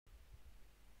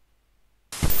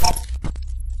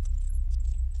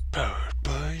Powered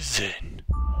by Zen.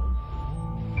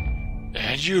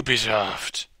 And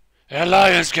Ubisoft. And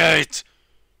Lionsgate.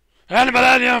 And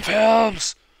Millennium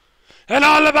Films. And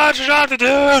all a bunch of other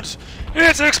dudes.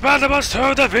 It's Expendables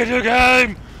 2, the video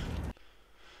game.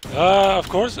 Of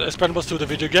course, Expendables 2, the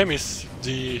video game is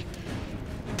the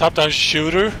top-down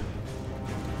shooter.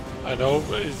 I know,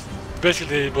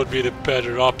 basically it would be the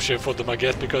better option for them, I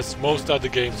guess, because most other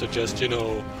games are just, you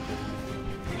know,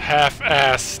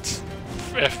 half-assed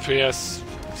FPS.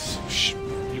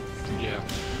 Yeah.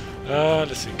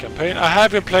 Let's see, campaign. I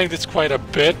have been playing this quite a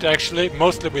bit, actually,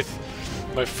 mostly with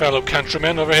my fellow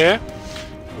countryman over here,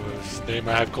 whose name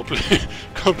I have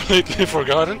completely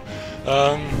forgotten.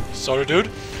 Sorry, dude.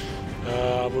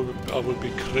 I will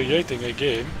be creating a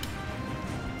game.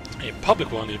 A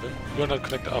public one, even. You're not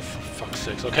connected. Oh, for fuck's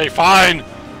sakes. Okay, fine!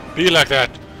 Be like that.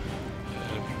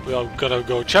 We are gonna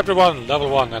go chapter 1, level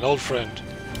 1, an old friend.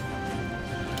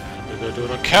 We're gonna do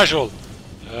it on casual.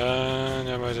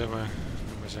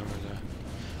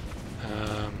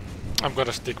 I'm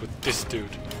gonna stick with this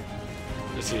dude.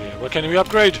 Let's see, what can we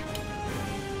upgrade?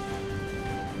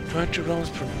 20 rounds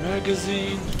per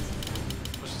magazine.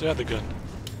 What's the other gun?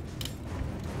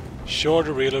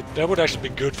 Shorter reload. That would actually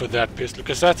be good for that pistol,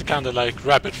 because that's kind of like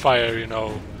rapid fire, you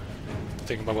know,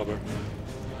 thingamabobber.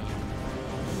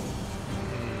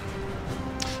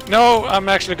 No, I'm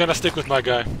actually gonna stick with my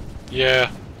guy. Yeah.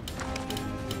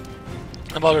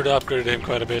 I've already upgraded him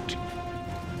quite a bit.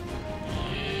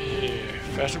 Yeah,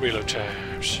 faster reload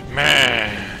times.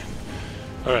 Man!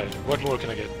 Alright, what more can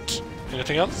I get?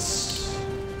 Anything else?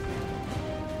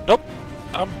 Nope!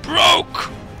 I'm broke!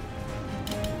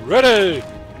 Ready!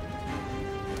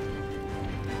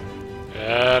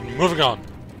 And moving on.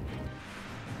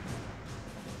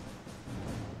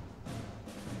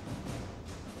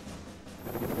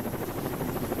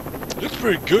 Looks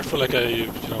pretty good for like a, you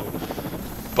know,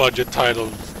 budget title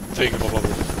thing.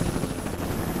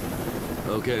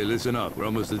 Okay, listen up. We're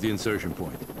almost at the insertion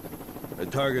point. The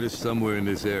target is somewhere in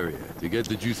this area. To get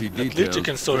the juicy details, you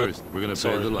can sort first we're gonna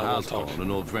pay a little house call on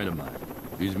an old friend of mine.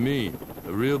 He's mean,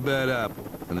 a real bad apple,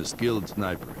 and a skilled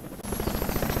sniper.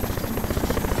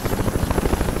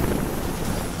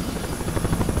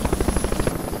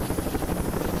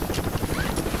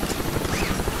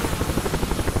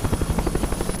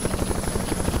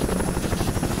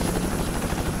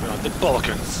 The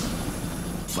Balkans.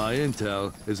 My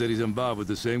intel is that he's involved with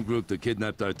the same group that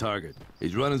kidnapped our target.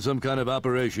 He's running some kind of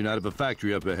operation out of a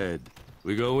factory up ahead.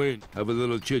 We go in, have a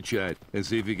little chit-chat, and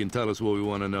see if he can tell us what we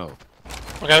want to know.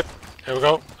 Okay, here we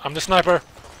go. I'm the sniper.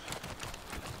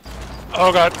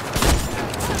 Oh god.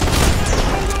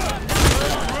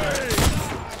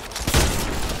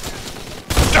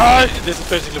 Die! This is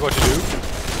basically what you do.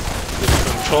 The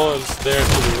control is there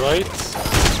to the right.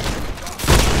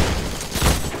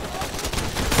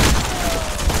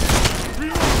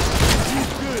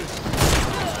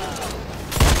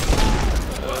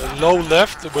 Low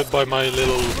left by my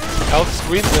little health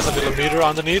screen. There's a little meter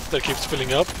underneath that keeps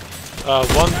filling up.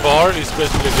 One bar is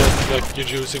basically just like you're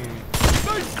using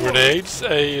grenades.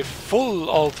 A full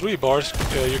all 3 bars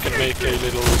you can make a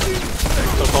little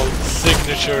so-called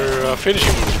signature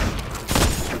finishing move.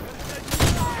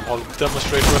 I'll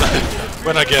demonstrate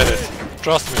when I get it.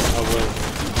 Trust me, I will.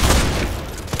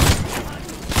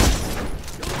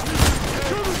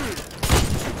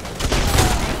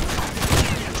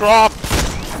 Drop!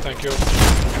 Thank you.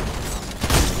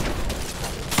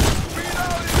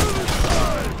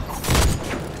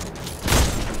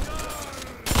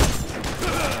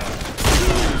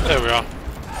 There we are.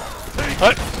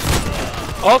 Right.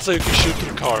 Also, you can shoot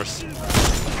through cars.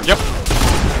 Yep.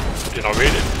 You know,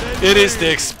 it is the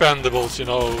Expendables, you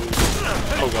know.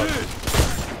 Oh god.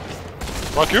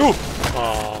 Fuck you!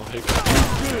 Oh,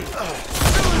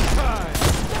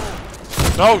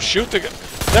 no, shoot the guy.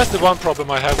 That's the one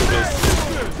problem I have with this.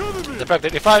 The fact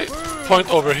that if I point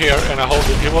over here and I hold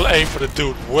it, he will aim for the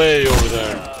dude way over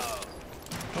there.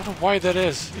 I don't know why that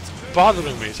is. It's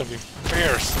bothering me. Something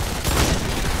fierce.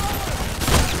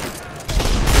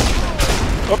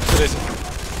 Oops, it is.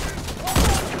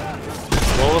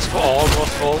 Almost full.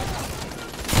 Almost full.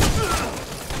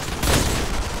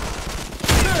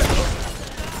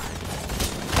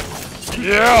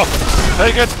 Yeah!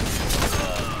 Take it!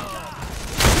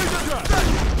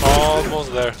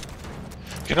 Almost there.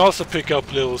 You can also pick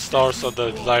up little stars on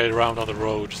the lie around on the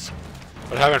roads,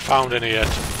 but I haven't found any yet.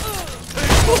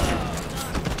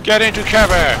 Get into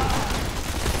cover!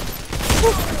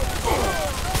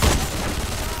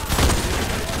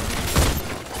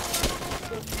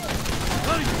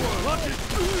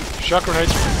 Shock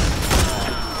grenades.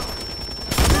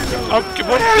 Okay,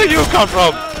 where did you come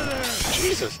from?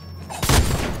 Jesus.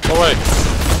 Go away.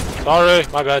 Sorry,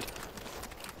 my bad.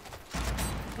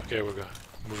 Okay, we're good.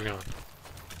 Moving on.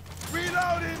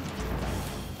 Reloading!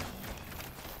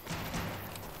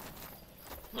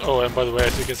 Oh, and by the way,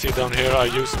 as you can see down here, I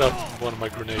used up one of my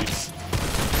grenades.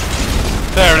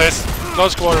 There it is!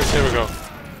 Close quarters, here we go.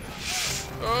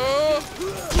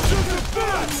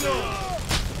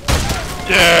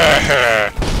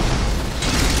 Yeah!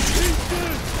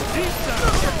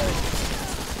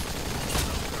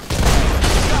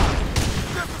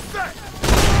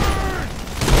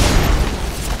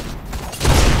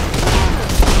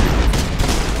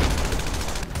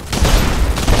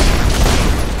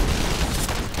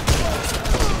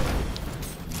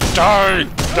 Die!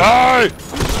 Die!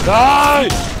 Die!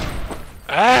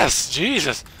 Ass!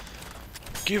 Jesus!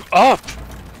 Give up!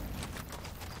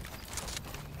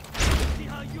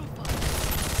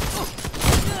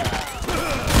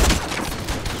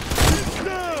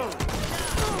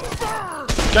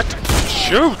 Get!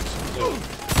 Shoot!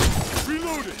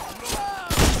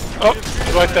 Oh,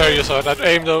 right there you saw it. I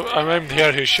aimed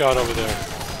here, he shot over there.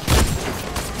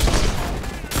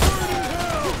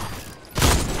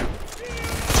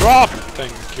 Drop!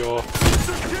 Thank you.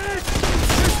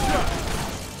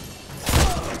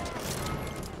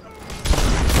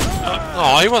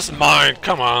 Oh, he was mine.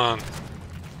 Come on.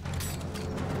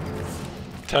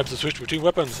 Tab to switch between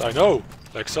weapons. I know.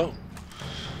 Like so.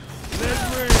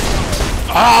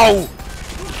 Ow!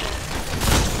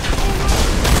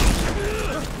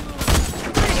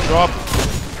 Drop.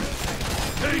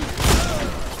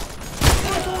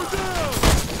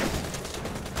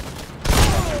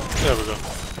 There we go.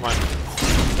 Come on.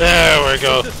 There we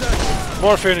go.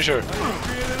 More finisher.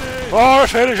 More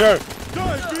finisher.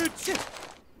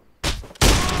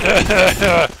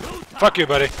 Fuck you,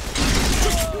 buddy.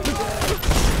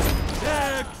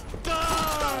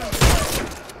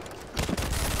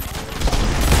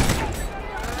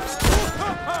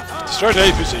 Destroy the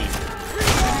APC.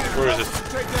 Where is it?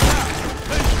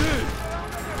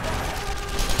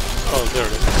 Oh, there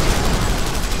it is.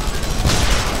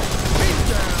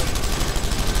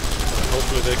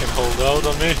 Hopefully they can hold out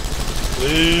on me.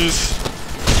 Please.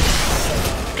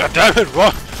 God damn it!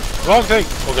 Wrong thing!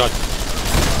 Oh god.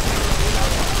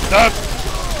 That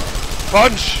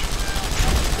punch!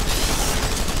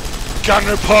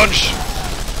 Gunner punch!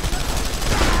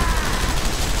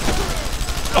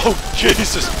 Oh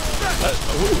Jesus!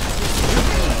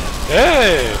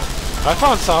 Hey! I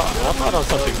found out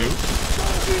something new.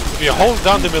 If you hold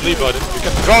down the melee button, you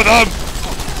can throw them!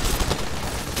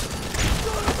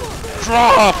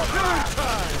 Drop!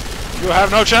 You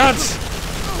have no chance!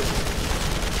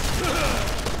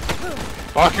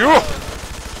 Fuck you!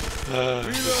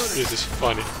 This is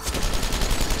funny.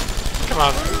 Come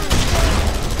on.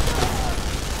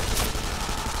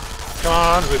 Come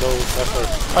on, reload.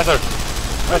 Faster,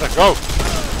 go!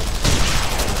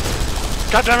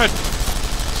 God damn it!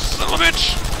 Son of a bitch!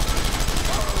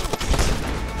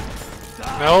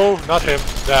 No, not him.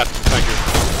 That. Thank you.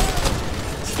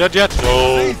 Is he dead yet?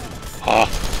 No. Oh,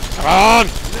 come on!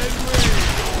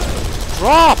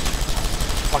 Drop!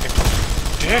 Fucking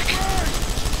dick!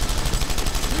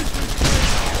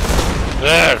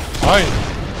 There, fine.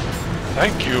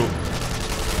 Thank you.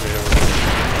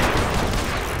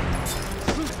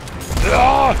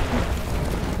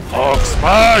 Hog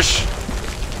smash!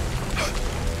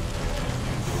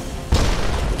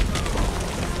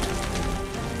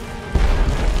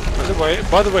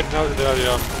 By the way, now that I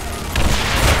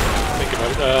think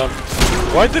about it,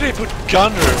 why did they put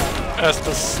Gunner as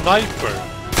the sniper?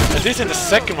 At least in the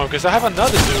second one, because I have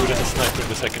another dude as a sniper in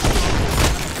the second one.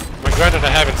 Well, granted, I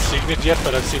haven't seen it yet,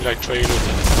 but I've seen like trailers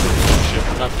and shit,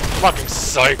 and I'm fucking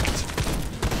psyched.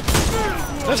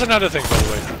 There's another thing, by the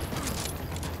way.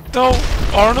 No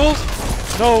Arnold?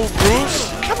 No Bruce?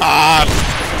 Come on!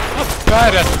 How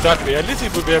badass would that be? At least he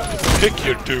would be able to pick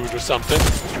your dude or something.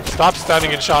 Stop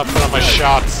standing in shot front of my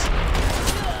shots.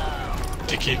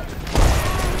 Dicky.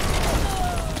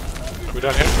 Are we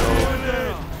done here?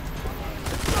 No.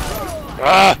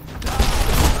 Ah!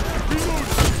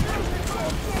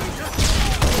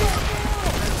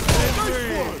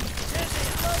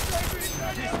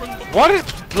 What is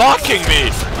blocking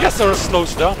me? Yes, there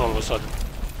slows down all of a sudden.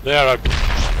 There, I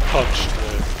punched.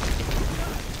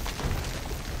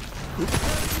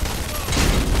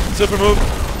 Super move!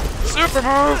 Super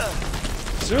move!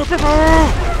 Super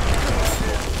move!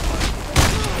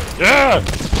 Yeah!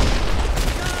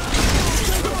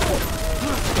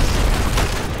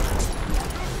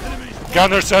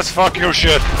 Gunner says fuck your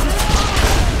shit.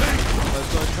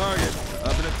 That's our target,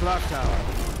 up in a clock tower.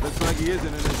 Looks like he isn't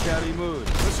in a chatty mood.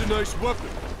 That's a nice weapon,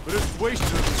 but it's wasted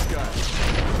on this guy.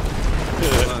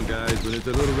 Come on, guys. When it's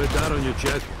a little red dot on your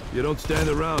chest, you don't stand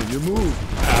around. You move.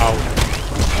 Ow.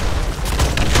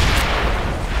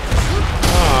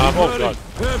 Ah, oh god.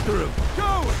 After him. Go!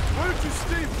 Why don't you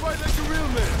stay and fight like a real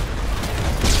man?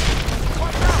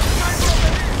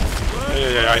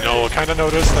 Yeah, I know. I kinda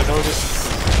noticed. I noticed.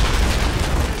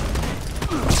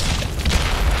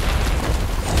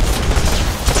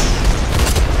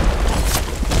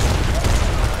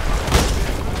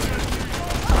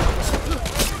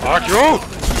 Fuck you!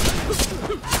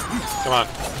 Come on.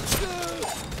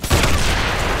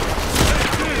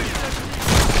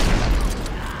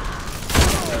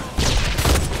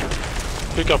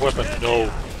 Pick up weapon. No.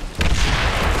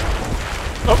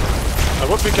 Oh! I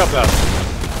won't pick up that.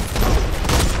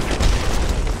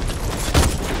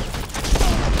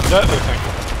 That thing.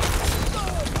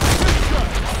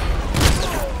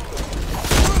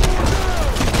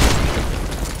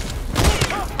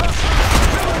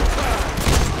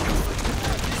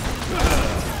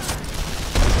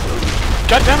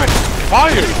 God damn it!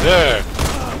 Fire there!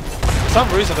 For some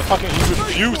reason the fucking he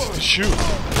refused to shoot.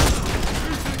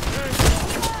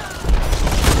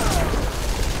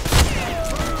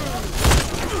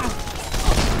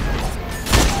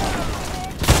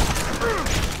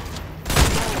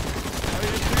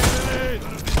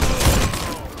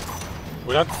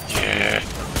 We're done? Yeah.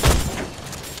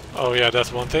 Oh yeah,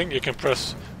 that's one thing. You can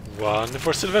press 1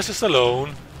 for Sylvester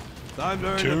Stallone.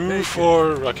 2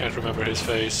 for... I can't remember his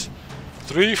face.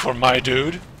 3 for my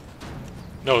dude.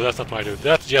 No, that's not my dude.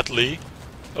 That's Jet Li.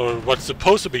 Or what's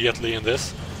supposed to be Jet Li in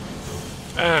this.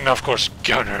 And of course,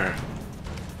 Gunner.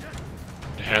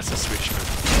 It has a switch.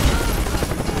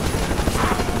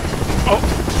 Oh!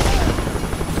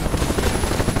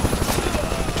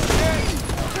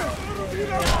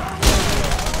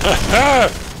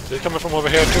 They're coming from over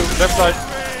here too. Left side.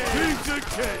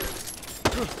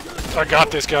 I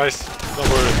got this, guys. Don't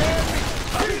worry.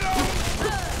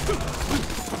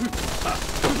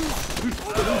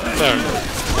 There.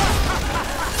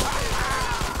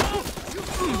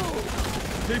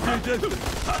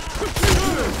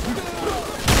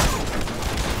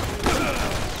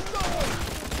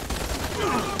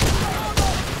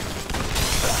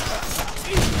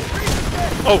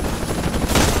 Oh!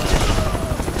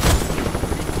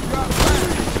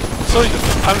 So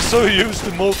I'm so used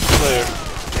to multiplayer.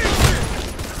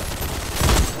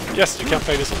 Yes, you can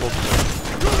play this in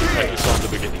multiplayer, like you saw in the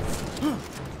beginning.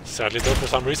 Sadly though, for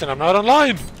some reason I'm not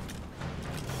online!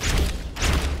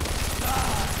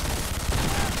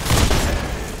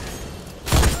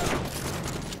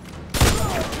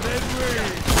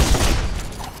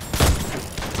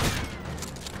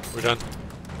 We're done.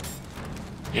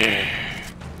 Yeah.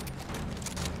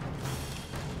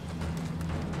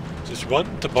 Just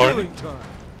run to burn.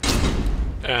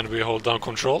 And we hold down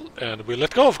control and we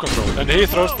let go of control. And he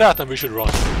throws that and we should run.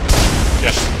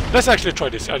 Yes. Let's actually try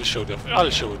this. I'll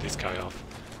show this guy off.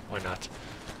 Why not?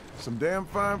 Some damn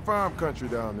fine farm country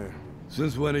down there.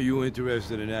 Since when are you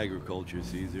interested in agriculture,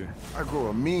 Caesar? I grow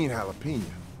a mean jalapeno.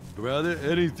 Brother,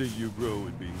 anything you grow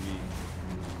would be mean.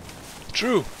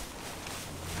 True.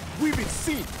 We've been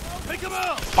seen. Take him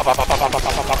out.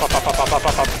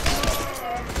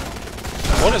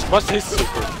 What's his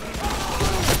super?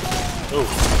 Oh,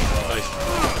 nice.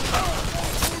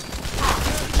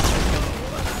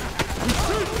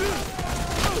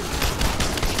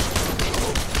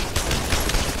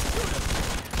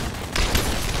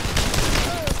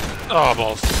 Oh,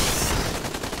 balls.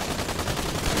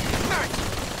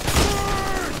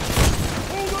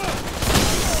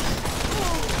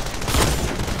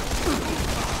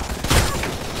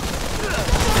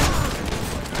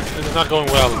 This is not going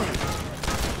well.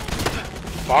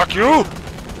 Fuck you!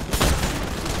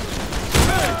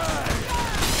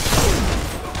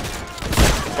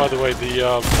 By the way,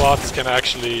 the bots can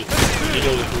actually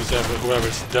heal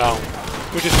whoever's down,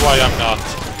 which is why I'm not.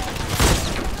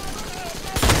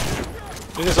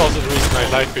 This is also the reason I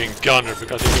like being Gunner,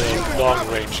 because he's a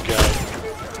long-range guy.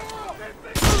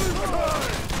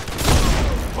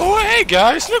 Oh hey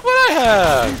guys, look what I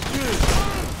have!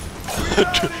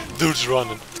 Dude's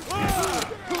running.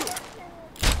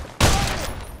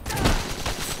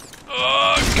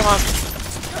 Come on.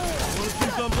 Wanna see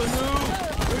something new?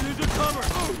 We need to cover.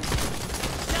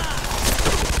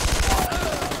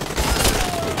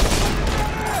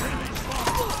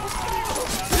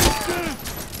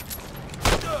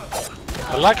 I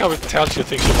like how it tells you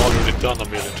things you've already done a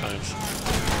million times.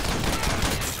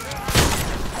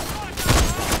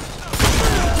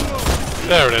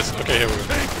 There it is. Okay, here we go.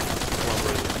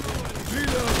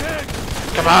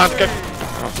 Come on, get...